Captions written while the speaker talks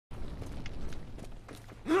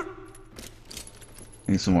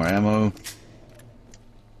Need some more ammo.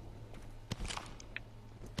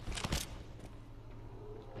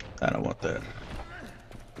 I don't want that.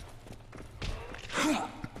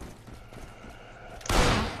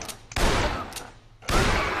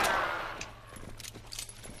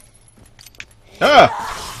 Ah!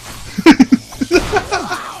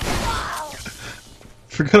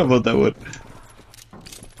 Forgot about that one.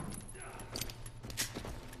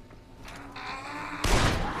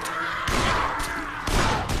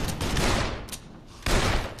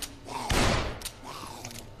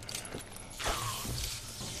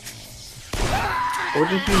 Or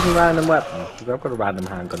just using random weapons, because I've got a random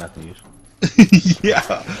handgun I can use. Yeah,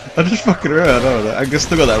 I'm just fucking around. I guess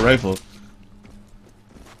still got that rifle.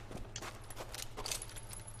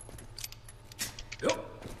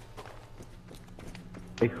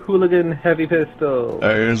 A hooligan heavy pistol.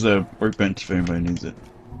 Alright, here's a workbench if anybody needs it.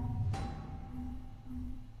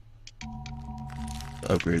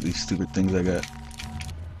 Upgrade these stupid things I got.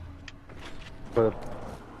 But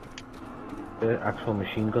the actual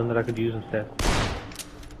machine gun that I could use instead.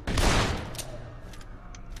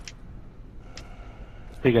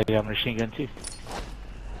 I think I got a machine gun too.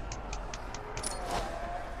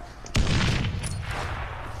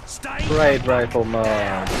 Great rifle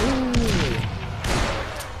man.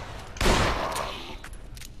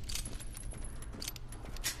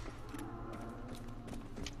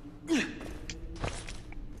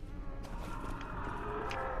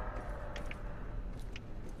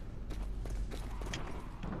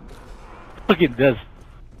 Look at this.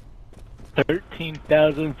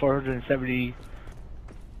 13,470.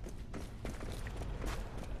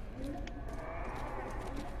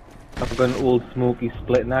 I've got an old smoky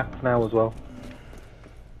splitting axe now as well.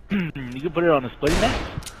 You can put it on a splitting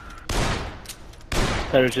axe?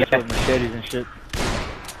 Thought it was just with machetes and shit.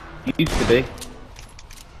 Used to be.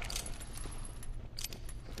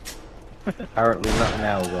 Apparently not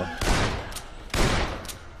now though.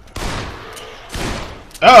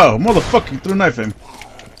 Oh, motherfucker, you threw a knife at him.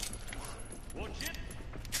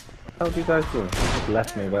 How did you guys do? Just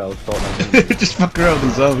left me while I was sorting out. Just fuck around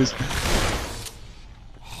with the zombies.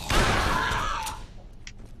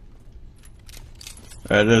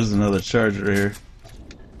 Alright, there's another charger here.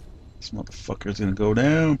 This motherfucker's gonna go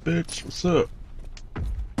down, bitch. What's up?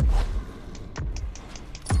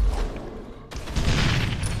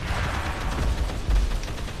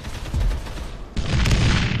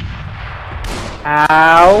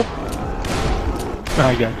 Ow!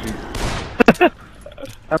 I got you.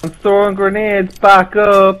 I'm throwing grenades back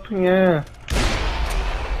up, yeah.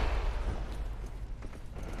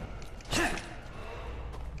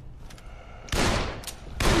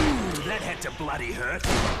 That had to bloody hurt.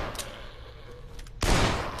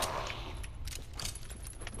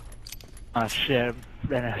 Oh shit,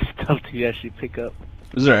 ran out of stuff to actually pick up.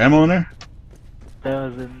 Is there ammo in there? That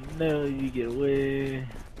was a no, you get away.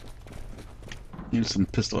 Need some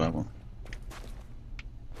pistol ammo.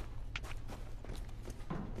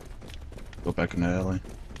 Go back in the alley.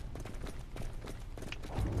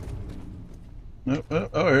 Nope.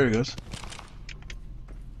 Oh, here he goes.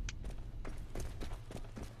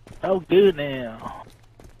 Oh, good now.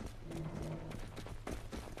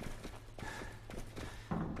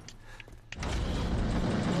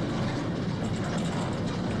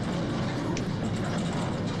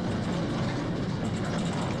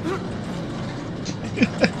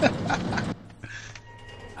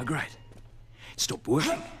 Oh, great. It stopped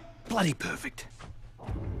working. Bloody perfect.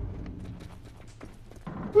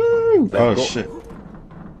 Woo! Oh shit.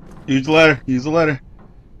 Use the ladder. Use the ladder.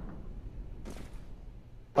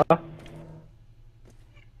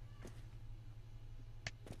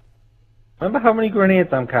 Remember how many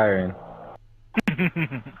grenades I'm carrying?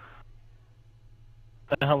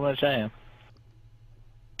 How much I am?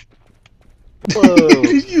 Whoa!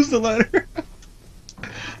 Use the ladder.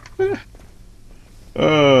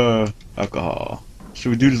 Alcohol. Should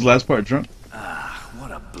we do this last part drunk? Ah,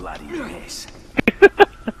 what a bloody mess.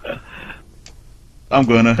 I'm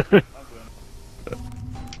gonna.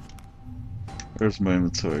 Where's my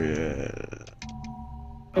inventory at?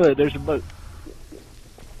 Oh, wait, there's a boat.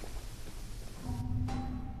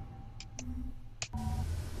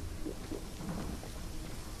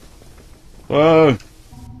 Whoa!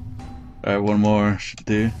 Alright, one more should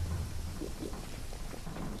do.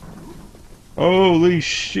 Holy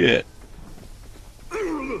shit!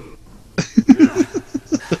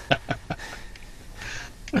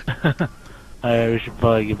 Alright, we should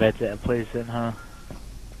probably get back to that place then, huh?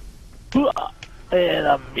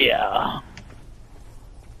 And yeah.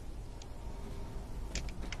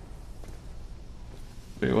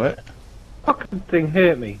 Wait, what? Fucking thing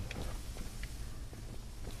hurt me.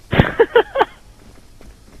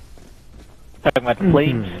 Talking about the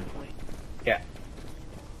flames. Yeah.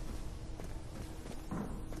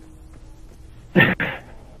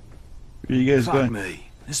 Where you guys Fuck going? me.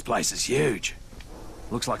 This place is huge.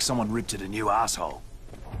 Looks like someone ripped it a new asshole.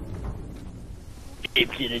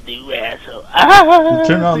 If you're a new asshole. Ah,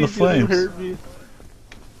 Turn on the please don't flames. hurt me.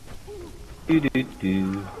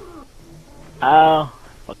 Do. Oh.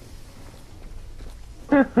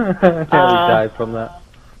 Nearly died from that.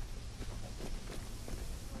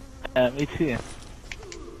 Me too.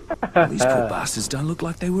 These poor bastards don't look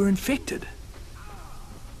like they were infected.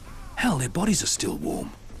 Hell, their bodies are still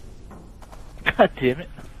warm. God damn it.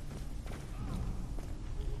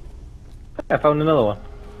 I found another one.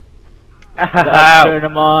 Turn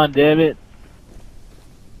them on, damn it.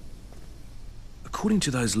 According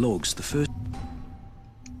to those logs, the first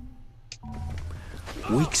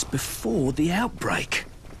weeks before the outbreak.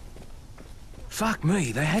 Fuck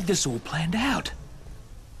me, they had this all planned out.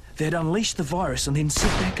 They'd unleash the virus and then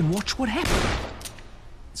sit back and watch what happened.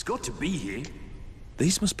 It's got to be here.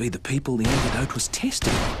 These must be the people the antidote was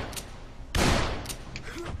tested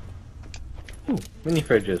on. Mini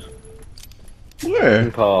fridges.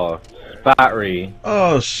 Where? Pots. Battery.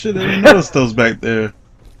 Oh shit, I didn't notice those back there.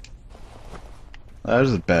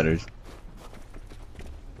 There's the batteries.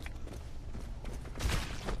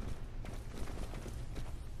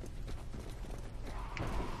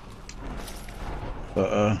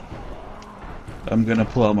 I'm gonna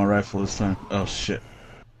pull out my rifle this time. Oh shit.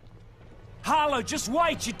 Harlow, just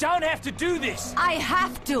wait! You don't have to do this! I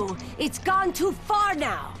have to. It's gone too far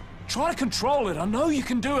now. Try to control it. I know you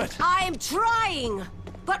can do it. I'm trying.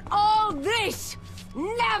 But all this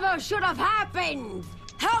never should have happened.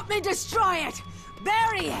 Help me destroy it.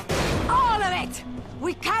 Bury it. All of it.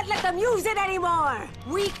 We can't let them use it anymore.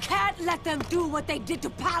 We can't let them do what they did to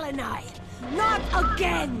Palanai. Not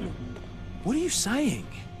again. What are you saying?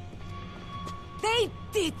 They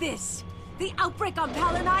did this. The outbreak on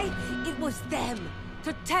Palanai, it was them.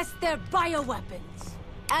 To test their bioweapons.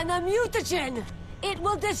 And the mutagen, it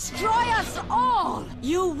will destroy us all.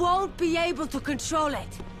 You won't be able to control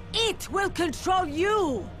it. It will control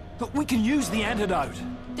you. But we can use the antidote.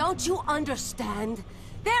 Don't you understand?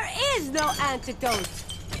 There is no antidote.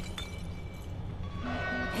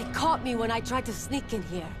 They caught me when I tried to sneak in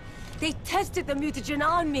here. They tested the mutagen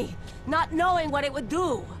on me, not knowing what it would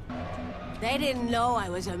do. They didn't know I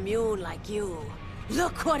was immune like you.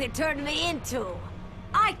 Look what it turned me into.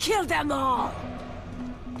 I killed them all.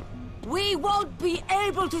 We won't be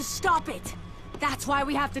able to stop it. That's why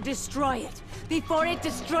we have to destroy it, before it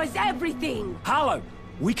destroys everything. Harlow,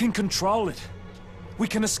 we can control it. We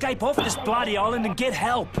can escape off this bloody island and get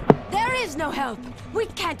help. There is no help. We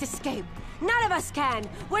can't escape. None of us can.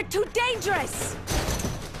 We're too dangerous.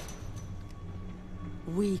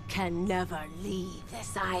 We can never leave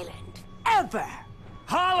this island. Ever!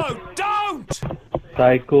 Harlow, don't!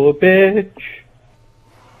 Psycho bitch.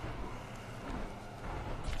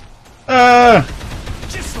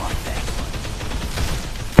 Just like that.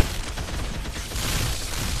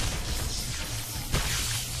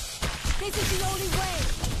 This is the only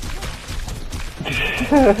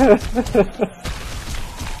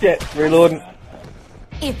way. Shit, reloading.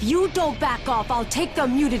 If you don't back off, I'll take the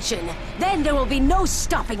mutagen. Then there will be no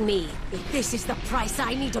stopping me. If this is the price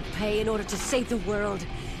I need to pay in order to save the world,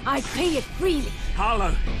 I pay it freely.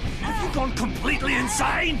 Harlow, have you gone completely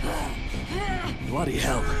insane? Bloody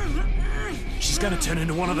hell. She's gonna turn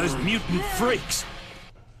into one of those mutant freaks.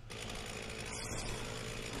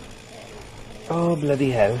 Oh,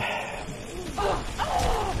 bloody hell.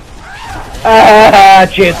 Ah,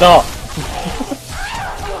 chainsaw!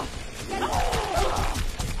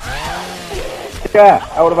 Yeah,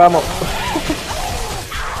 out of ammo.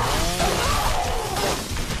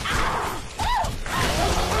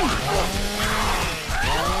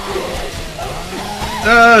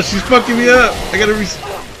 She's fucking me up. I gotta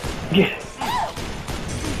Yeah.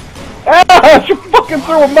 Ah, she fucking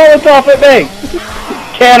threw a Molotov at me!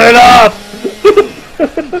 Can it off!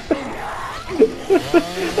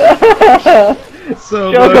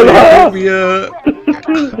 So, Chocolate! pick me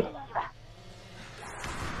up.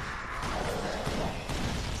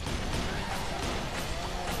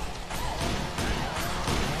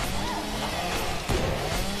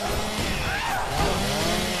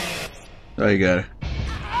 Oh, you got it.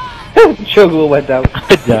 Chocolate went down.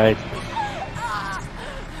 I died.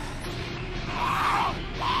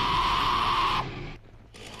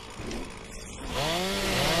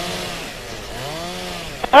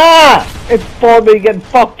 Ah! It's for me getting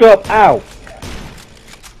fucked up. Ow!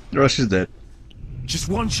 Oh, she's dead. Just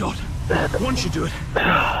one shot. Once you do it,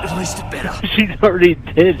 at least it better. She's already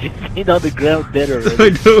dead. She's laying on the ground dead I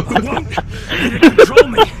already. know. I won't let it control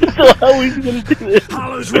me. So how are we gonna do this?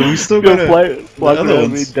 Harlow's But we right. still Go gotta. fly the other around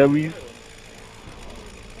ones. with dummies.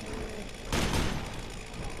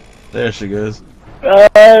 There she goes. Ah,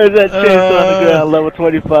 that chainsaw on the ground, level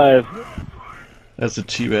 25. That's a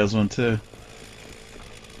cheap ass one too.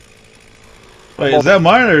 Wait, is that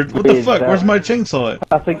mine or what the Wait, fuck? that- Where's my chainsaw at?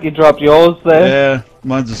 I think you dropped yours there. Yeah,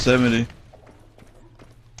 mine's a 70.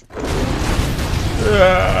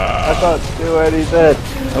 I can't do anything.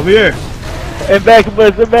 Over here. And back of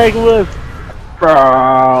us, and back of us.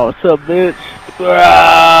 Bro, what's up, bitch?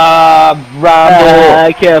 Rambo.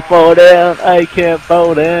 I can't fall down. I can't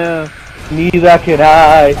fall down. Neither can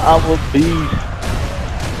I. I'm a beast.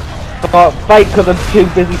 I can't fight because I'm too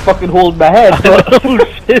busy fucking holding my head. Oh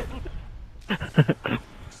shit.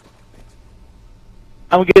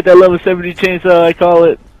 I'm gonna get that level 70 chainsaw, I call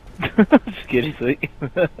it. Just kidding, sweet.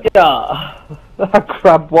 Yeah. I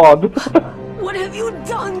grabbed one. What have you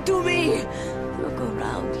done to me? Look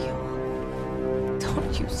around you.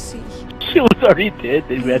 Don't you see? She was already dead.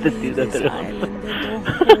 They had to do that to This her. island and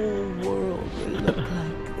the whole world will look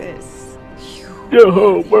like this. The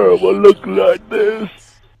whole world will look like this.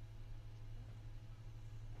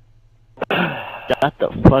 Shut the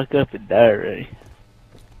fuck up and die already.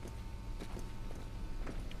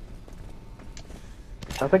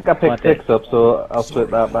 I think I picked 6 up, so I'll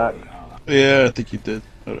split that back. Yeah, I think you did.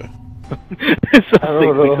 Hold on. So I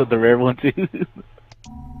don't know. with the rare one too.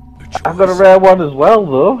 I've got a rare one as well,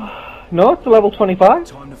 though. No, it's a level 25.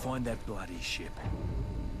 Time to find that bloody ship.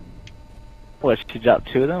 What, she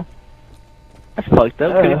dropped 2 of them? That's fucked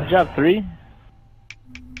up. Couldn't even drop 3.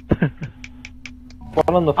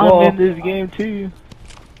 One on the I'm floor. in this game too.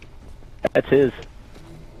 That's his.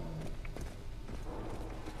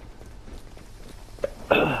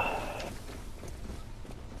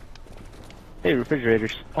 Hey,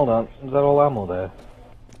 refrigerators. Hold on, is that all ammo there?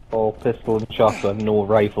 All pistol and shotgun, no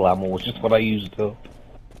rifle ammo, which is what I used to.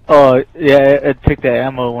 Oh, yeah, I took that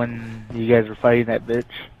ammo when you guys were fighting that bitch.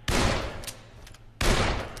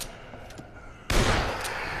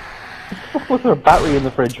 What was there a battery in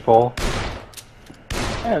the fridge for?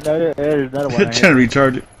 Yeah, no, there's another one. Trying to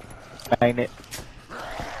recharge it. Magnet.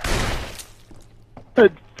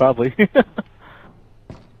 Probably.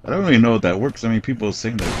 I don't really know if that works. I mean, people are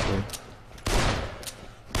saying that before.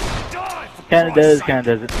 Kinda does, kinda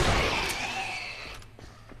doesn't.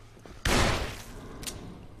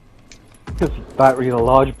 There's a battery and a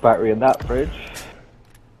large battery in that fridge.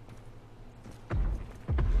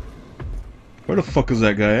 Where the fuck is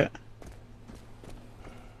that guy at?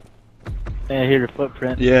 Yeah, I hear the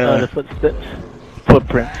footprint. Yeah. Oh, the footsteps.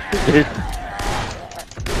 Footprint.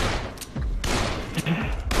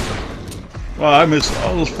 Wow, I missed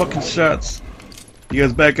all those fucking shots. You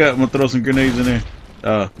guys back up. I'm gonna throw some grenades in there.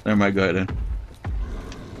 Never mind. Go ahead then.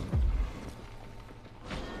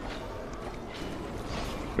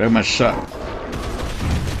 Grab my shot.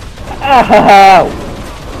 Ow!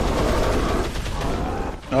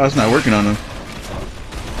 Oh, that's not working on him.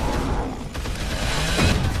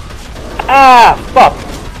 Ah! Fuck!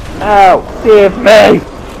 Ow! Save me!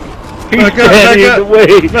 Back up! standing in the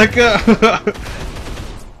way. Back up! Back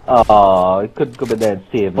up! Oh, he couldn't come in there and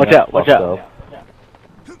save me. Watch That's out, watch fucked out. up.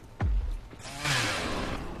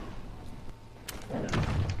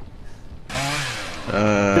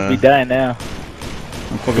 Should be dying now.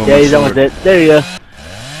 I'm fucking Yeah, with he's my almost sword. dead. There you go.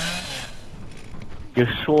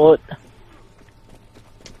 You're short.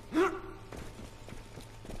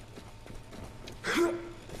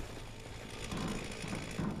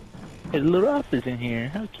 There's a little office in here.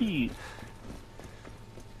 How cute.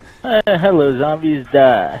 Hello, zombies,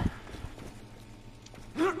 die.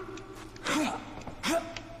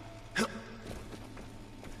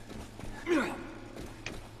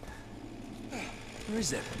 Where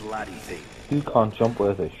is that bloody thing? You can't jump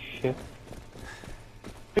worth a shit.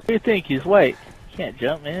 What do you think? He's white. He can't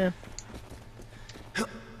jump, man.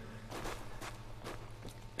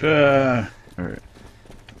 Alright.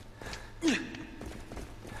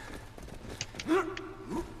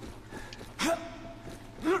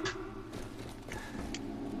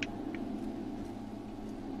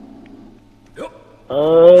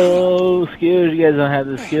 Oh, skills. You guys don't have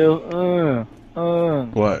the skill.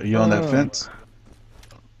 What? You on that fence?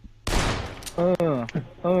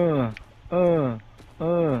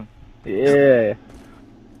 Yeah.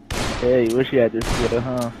 Yeah, you wish you had this skill,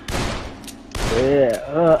 huh?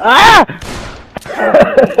 Yeah.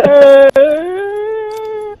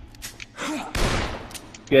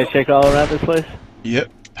 You guys check all around this place? Yep.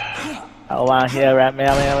 All around here, around me,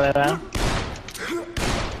 around.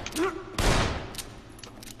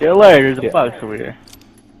 Yeah, Larry, there's a Yeah. box over here.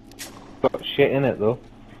 Got shit in it though.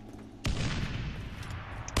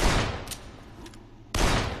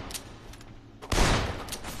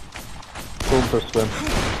 Going for a swim.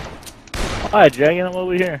 Alright, dragging him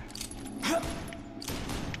over here.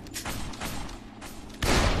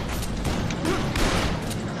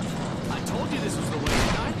 I told you this was the way,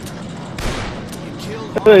 didn't I? You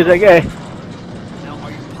killed Who is that guy? Now,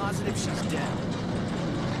 are you positive she's dead?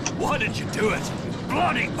 Why did you do it, you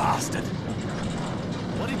bloody bastard?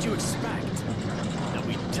 What did you expect? That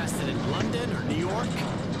we tested in London or New York?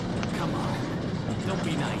 Come on, don't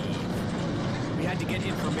be naive. We had to get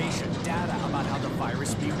information, data about how the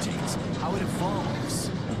virus mutates, how it evolves,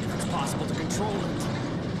 if it's possible to control it.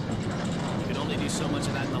 You can only do so much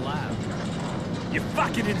of that in the lab. You're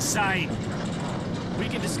fucking insane! We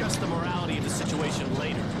can discuss the morality of the situation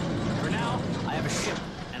later. For now, I have a ship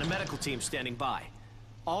and a medical team standing by.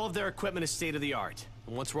 All of their equipment is state-of-the-art.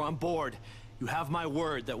 And once we're on board, you have my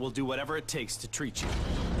word that we'll do whatever it takes to treat you.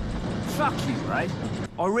 Fuck you, right?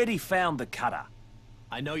 Already found the cutter.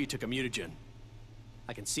 I know you took a mutagen.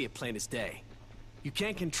 I can see it plain as day. You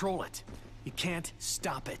can't control it. You can't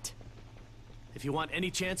stop it. If you want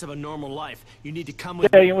any chance of a normal life, you need to come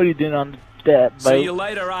with Dragging, me. what are you doing on that boat? See you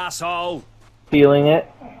later, asshole. Feeling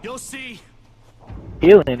it. You'll see.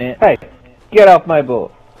 Healing it. Hey, get off my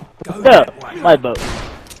boat. Go No, that way. my boat.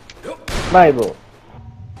 My boat.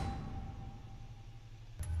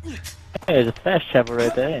 There's a fast travel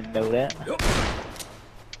right there, I didn't know that.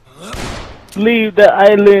 Leave the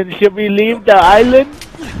island, should we leave the island?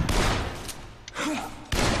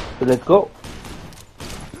 So let's go.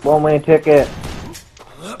 One-way ticket.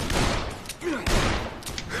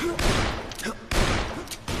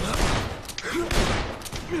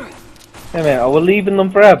 Hey man, are we leaving them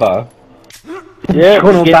forever? Yeah,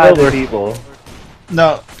 Gonna get bad over. people.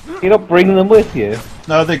 No, You don't bring them with you.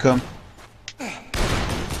 no, they come.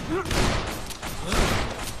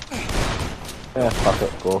 Yeah, fuck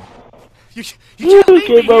it, go. You can't leave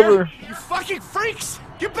me Game here. over. You fucking freaks!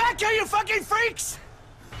 Get back here, you fucking freaks!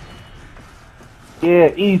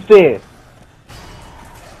 Yeah, easy.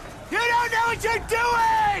 You don't know what you're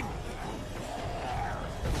doing!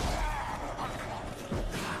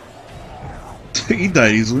 He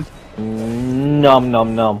died easily. Nom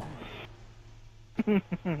nom nom.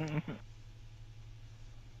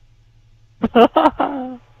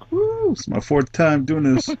 Woo, it's my fourth time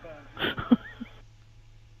doing this.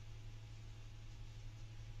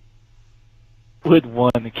 With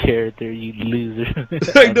one character, you loser.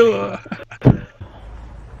 I know.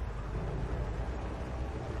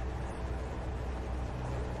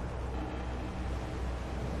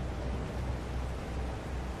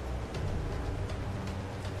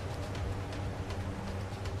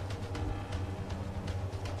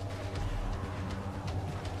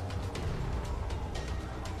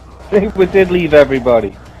 I think we did leave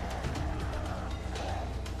everybody.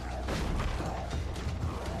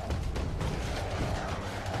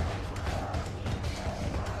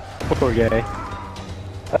 Poor guy.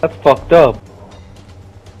 That's fucked up.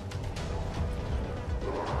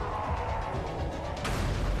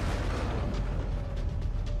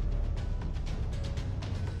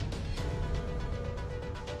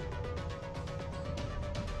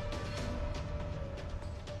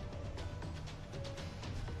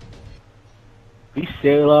 We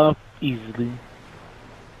sail off easily.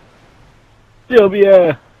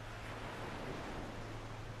 Sylvia!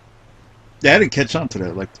 Yeah, I didn't catch on to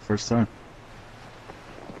that like the first time.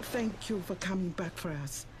 Thank you for coming back for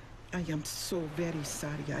us. I am so very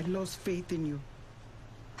sorry. I lost faith in you.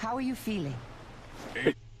 How are you feeling?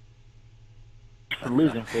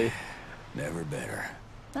 Losing faith. Never better.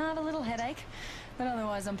 I have a little headache, but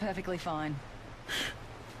otherwise I'm perfectly fine.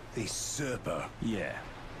 This Serpo. Yeah.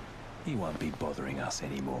 He won't be bothering us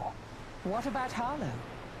anymore. What about Harlow?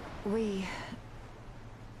 We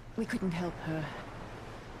couldn't help her.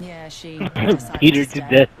 Yeah, she decided Beat her to to stay.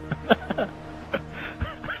 death.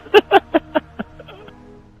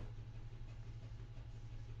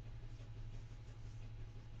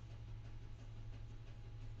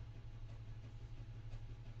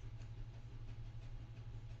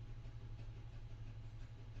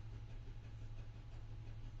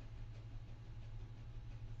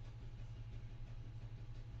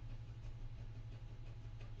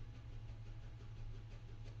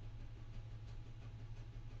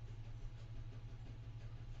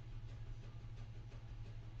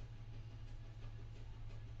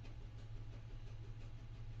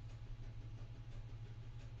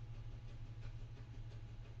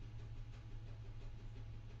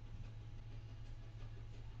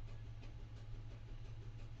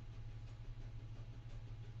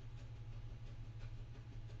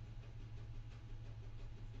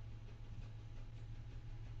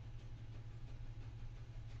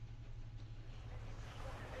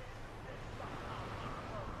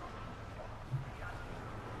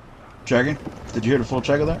 Checking? Did you hear the full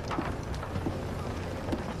check of that?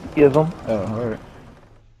 Give them. Oh, alright.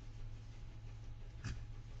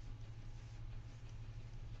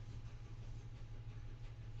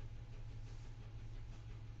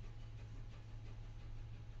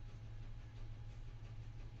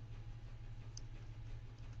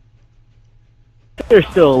 They're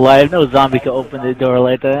still alive. No zombie can open the door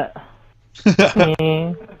like that.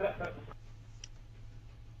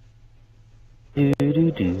 Do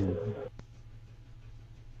do do.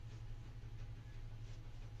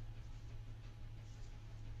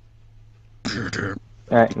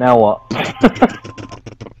 Alright, now what?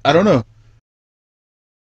 I don't know.